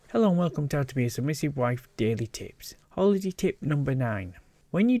Hello and welcome to How to Be a Submissive Wife Daily Tips. Holiday tip number 9.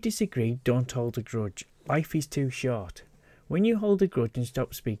 When you disagree, don't hold a grudge. Life is too short. When you hold a grudge and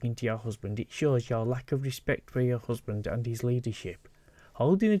stop speaking to your husband, it shows your lack of respect for your husband and his leadership.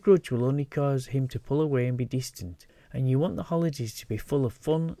 Holding a grudge will only cause him to pull away and be distant, and you want the holidays to be full of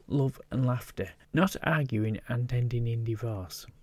fun, love and laughter, not arguing and ending in divorce.